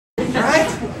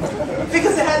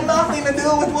had nothing to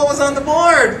do with what was on the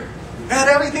board. It had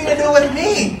everything to do with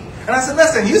me. And I said,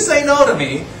 listen, you say no to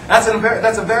me, that's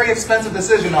a very expensive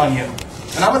decision on you.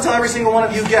 And I'm going to tell every single one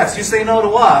of you guests, you say no to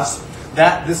us,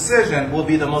 that decision will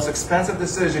be the most expensive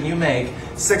decision you make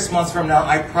 6 months from now,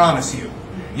 I promise you.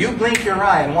 You blink your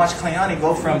eye and watch Kyani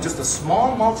go from just a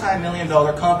small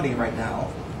multi-million-dollar company right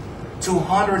now to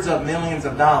hundreds of millions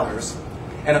of dollars,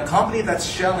 and a company that's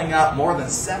shelling out more than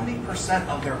 70%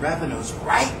 of their revenues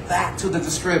right back to the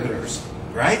distributors,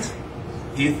 right?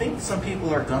 Do you think some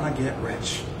people are going to get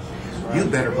rich? You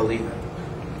better believe it.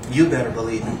 You better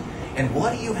believe it. And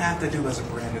what do you have to do as a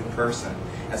brand new person,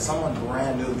 as someone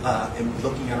brand new and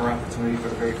looking at our opportunity for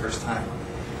the very first time?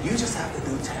 You just have to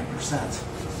do 10%.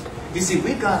 You see,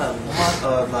 we've got a lot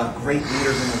of great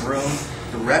leaders in the room,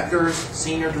 directors,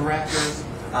 senior directors,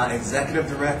 executive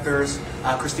directors.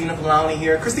 Christina Polani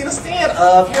here. Christina, stand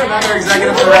up. You're another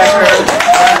executive director.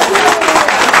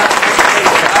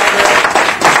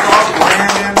 You saw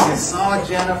Brandon. You saw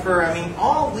Jennifer. I mean,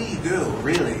 all we do,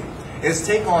 really, is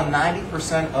take on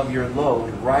 90% of your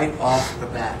load right off the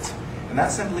bat. And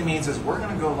that simply means is we're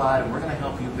going to go out and we're going to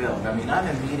help you build. I mean, I'm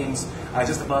in meetings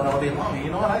just about all day long. And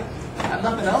you know what? I have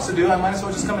nothing else to do. I might as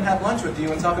well just come and have lunch with you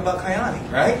and talk about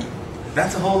Kyani, right?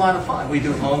 That's a whole lot of fun. We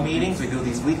do home meetings. We do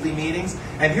these weekly meetings.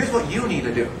 And here's what you need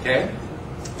to do, okay?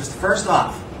 Just first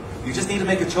off, you just need to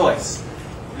make a choice.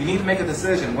 You need to make a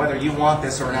decision whether you want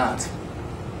this or not.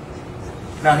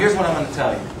 Now, here's what I'm going to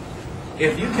tell you.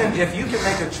 If you can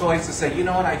make a choice to say, you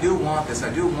know what, I do want this.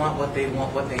 I do want what they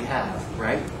have,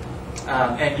 right?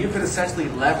 And you could essentially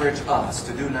leverage us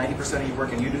to do 90% of your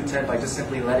work and you do 10 by just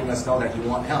simply letting us know that you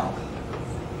want help.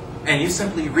 And you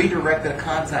simply redirect the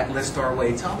contact list our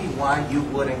way. Tell me why you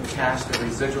wouldn't catch the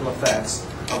residual effects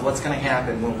of what's going to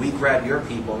happen when we grab your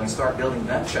people and start building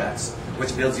them checks,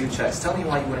 which builds you checks. Tell me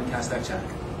why you wouldn't catch that check.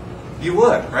 You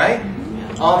would, right?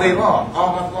 All day long,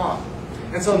 all month long.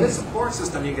 And so this support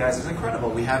system, you guys, is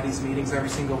incredible. We have these meetings every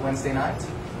single Wednesday night.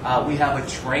 We have a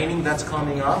training that's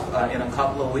coming up in a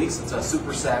couple of weeks. It's a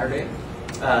Super Saturday,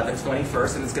 the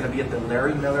 21st, and it's going to be at the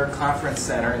Larry Miller Conference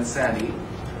Center in Sandy.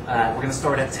 We're going to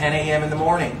start at 10 a.m. in the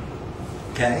morning,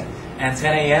 okay? And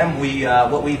 10 a.m.,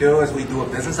 what we do is we do a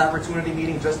business opportunity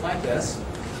meeting just like this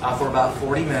for about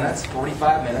 40 minutes,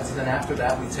 45 minutes, and then after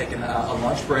that we take a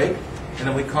lunch break, and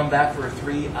then we come back for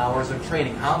 3 hours of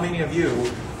training. How many of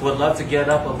you would love to get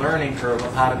up a learning curve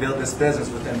of how to build this business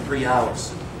within 3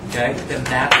 hours? Okay, then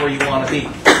that's where you want to be.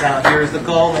 Now, here's the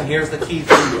goal, and here's the key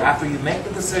for you. After you make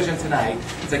the decision tonight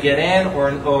to get in,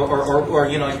 or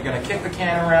you know, you're going to kick the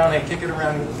can around, hey, kick it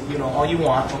around, you know, all you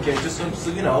want. Okay, just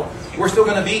so you know, we're still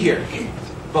going to be here.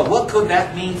 But what could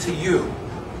that mean to you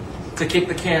to kick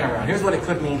the can around? Here's what it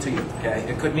could mean to you. Okay,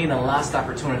 it could mean a lost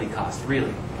opportunity cost,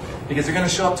 really, because you're going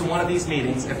to show up to one of these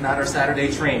meetings, if not our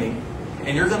Saturday training,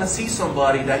 and you're going to see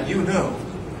somebody that you knew,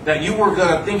 that you were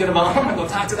thinking about. I'm going to go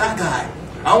talk to that guy.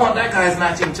 I want that guy's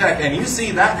matching check, and you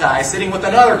see that guy sitting with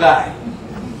another guy.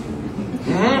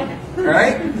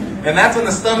 Right? And that's when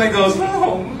the stomach goes,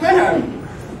 oh man,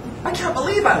 I can't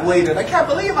believe I waited. I can't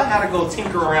believe I had to go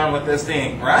tinker around with this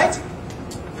thing, right?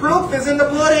 Proof is in the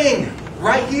pudding,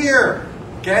 right here,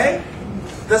 okay?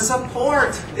 The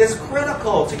support is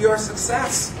critical to your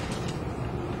success.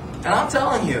 And I'm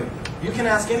telling you, you can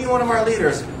ask any one of our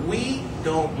leaders, we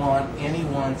don't want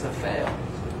anyone to fail.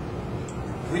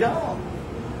 We don't.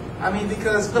 I mean,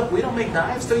 because, look, we don't make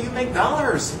dimes till you make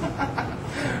dollars.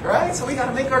 Right? So we got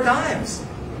to make our dimes.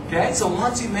 Okay? So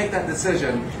once you make that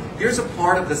decision, here's a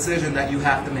part of the decision that you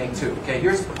have to make too. Okay?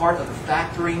 Here's part of the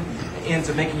factoring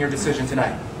into making your decision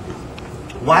tonight.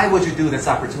 Why would you do this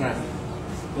opportunity?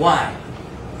 Why?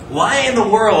 Why in the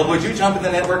world would you jump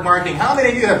into network marketing? How many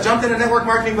of you have jumped into network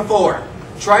marketing before?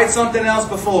 Tried something else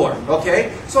before?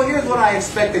 Okay? So here's what I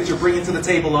expect that you're bringing to the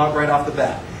table right off the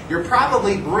bat. You're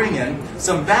probably bringing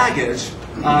some baggage,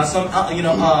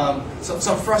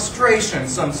 some frustration,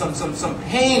 some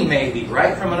pain maybe,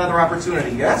 right, from another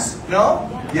opportunity. Yes? No?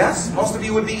 Yes? Most of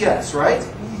you would be yes, right?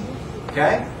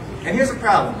 Okay? And here's the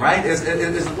problem, right? Is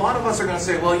a lot of us are going to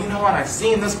say, well, you know what? I've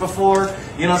seen this before.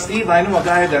 You know, Steve, I knew a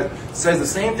guy that says the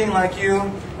same thing like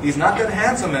you. He's not that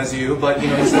handsome as you, but, you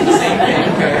know, he says the same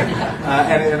thing, okay?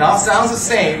 And it all sounds the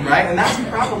same, right? And that's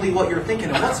probably what you're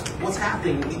thinking. And what's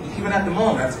happening, even at the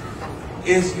moment,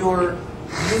 is you're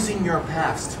using your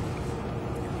past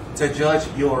to judge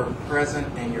your present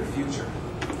and your future.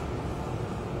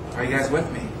 Are you guys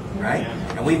with me, right?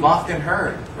 And we've often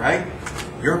heard, right?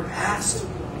 Your past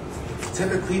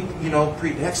typically, you know,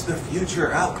 predicts the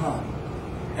future outcome.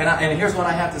 And here's what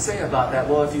I have to say about that.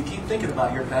 Well, if you keep thinking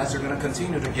about your past, you're going to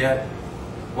continue to get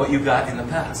what you got in the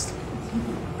past.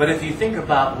 But if you think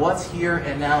about what's here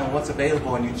and now and what's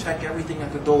available, and you check everything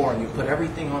at the door, and you put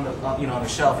everything on the on the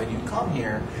shelf, and you come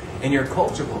here and you're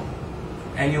coachable,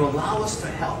 and you allow us to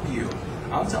help you,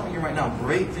 I'm telling you right now,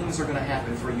 great things are going to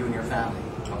happen for you and your family.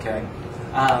 Okay.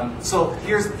 So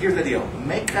here's the deal.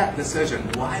 Make that decision.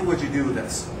 Why would you do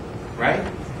this, right?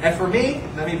 And for me,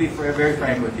 let me be very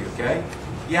frank with you. Okay.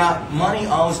 Yeah, money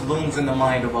always looms in the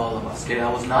mind of all of us. Okay.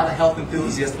 I was not a health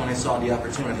enthusiast when I saw the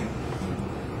opportunity,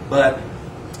 but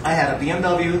I had a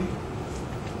BMW,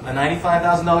 a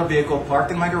 $95,000 vehicle parked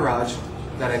in my garage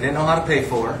that I didn't know how to pay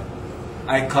for.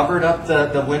 I covered up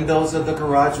the windows of the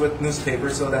garage with newspaper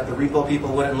so that the repo people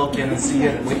wouldn't look in and see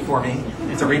it and wait for me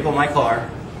to repo my car.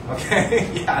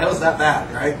 Okay? Yeah, it was that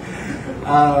bad, right?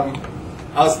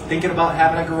 I was thinking about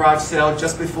having a garage sale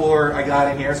just before I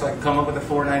got in here so I could come up with a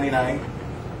 $499.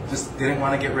 Just didn't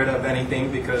want to get rid of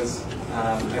anything because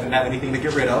I didn't have anything to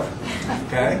get rid of.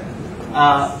 Okay?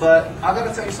 But I got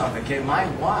to tell you something, okay? My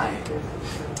why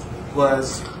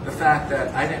was the fact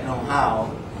that I didn't know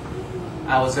how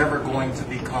I was ever going to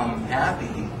become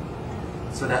happy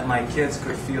so that my kids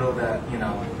could feel that, you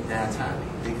know, Dad's happy,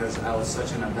 because I was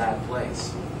such in a bad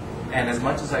place. And as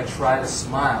much as I try to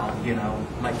smile, you know,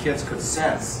 my kids could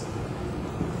sense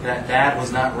that Dad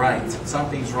was not right.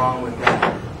 Something's wrong with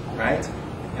Dad, right?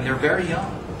 And they're very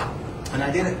young. And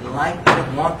I didn't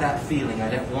want that feeling. I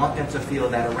didn't want them to feel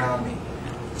that around me.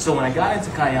 So when I got into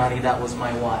Kyani, that was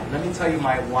my why. Let me tell you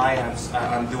my why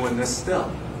I'm doing this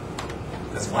still.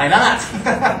 Because why not?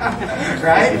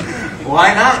 Right?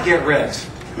 Why not get rich?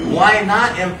 Why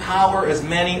not empower as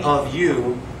many of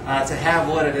you to have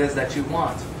what it is that you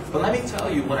want? But let me tell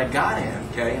you, when I got in,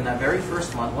 okay, in that very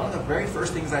first month, one of the very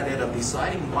first things I did of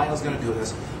deciding why I was going to do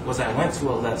this was I went to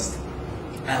a list.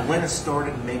 I went and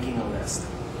started making a list.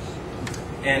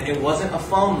 And it wasn't a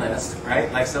phone list, right,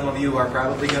 like some of you are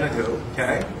probably going to do,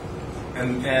 okay?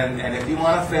 And if you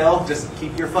want to fail, just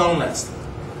keep your phone list.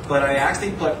 But I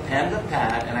actually put pen to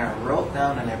pad, and I wrote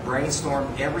down and I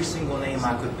brainstormed every single name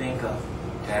I could think of,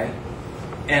 okay?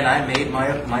 And I made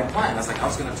my plan. I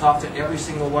was going to talk to every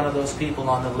single one of those people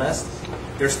on the list.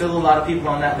 There's still a lot of people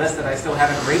on that list that I still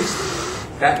haven't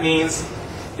reached. That means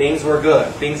things were good.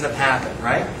 Things have happened,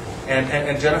 right?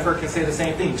 And Jennifer can say the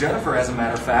same thing. Jennifer, as a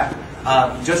matter of fact,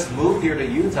 just moved here to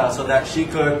Utah so that she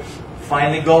could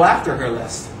finally go after her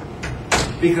list.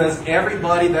 Because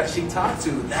everybody that she talked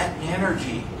to, that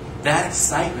energy, that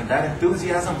excitement, that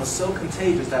enthusiasm was so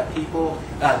contagious that people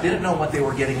didn't know what they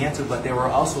were getting into, but they were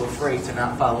also afraid to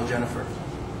not follow Jennifer.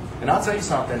 And I'll tell you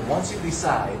something, once you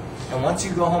decide, and once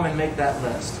you go home and make that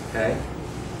list, okay,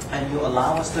 and you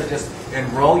allow us to just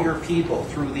enroll your people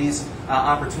through these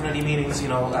opportunity meetings, you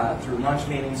know, through lunch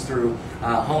meetings, through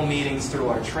home meetings, through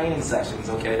our training sessions,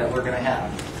 okay, that we're going to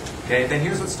have. Okay, then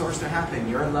here's what starts to happen.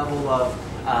 Your level of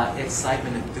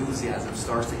excitement, enthusiasm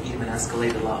starts to even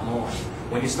escalate a lot more.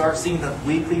 When you start seeing the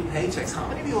weekly paychecks, how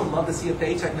many of you would love to see a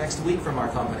paycheck next week from our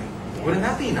company? Wouldn't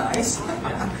that be nice?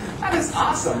 That is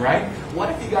awesome, right? What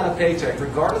if you got a paycheck,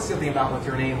 regardless of the amount with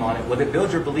your name on it? Would it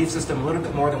build your belief system a little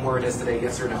bit more than where it is today,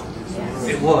 yes or no? Yes.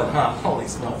 It would, huh? Holy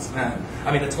smokes, man.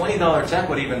 I mean, the $20 check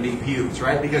would even be huge,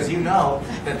 right? Because you know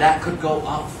that that could go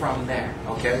up from there,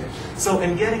 okay? So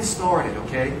in getting started,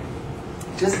 okay,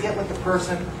 just get with the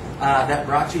person that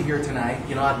brought you here tonight.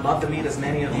 You know, I'd love to meet as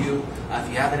many of you. If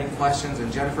you have any questions,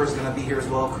 and Jennifer's going to be here as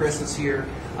well. Chris is here.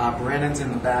 Brandon's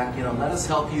in the back. You know, let us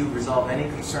help you resolve any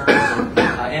concerns or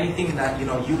anything that, you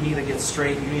know, you need to get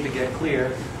straight, you need to get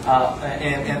clear.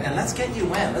 And let's get you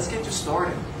in. Let's get you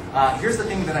started. Here's the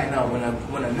thing that I know.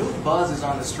 When a new buzz is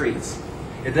on the streets,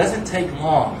 it doesn't take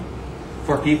long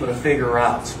for people to figure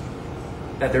out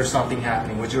that there's something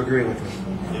happening. Would you agree with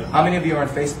me? Yeah. How many of you are on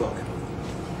Facebook?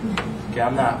 Okay,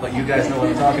 I'm not, but you guys know what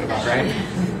I'm talking about, right?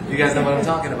 You guys know what I'm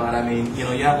talking about. I mean, you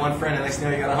know, you have one friend, and next thing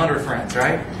you know, you got 100 friends,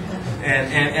 right?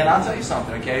 And I'll tell you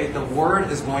something, okay? The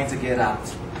word is going to get out.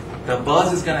 The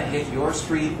buzz is going to hit your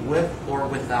street with or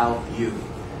without you.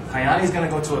 Kyani is going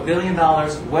to go to $1 billion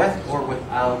with or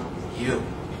without you.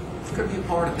 You could be a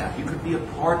part of that. You could be a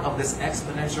part of this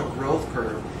exponential growth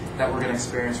curve that we're going to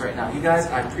experience right now. You guys,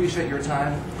 I appreciate your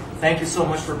time. Thank you so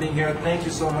much for being here. Thank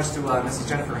you so much to Mrs.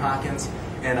 Jennifer Hawkins.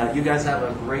 And you guys have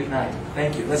a great night.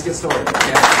 Thank you. Let's get started.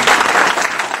 Yeah.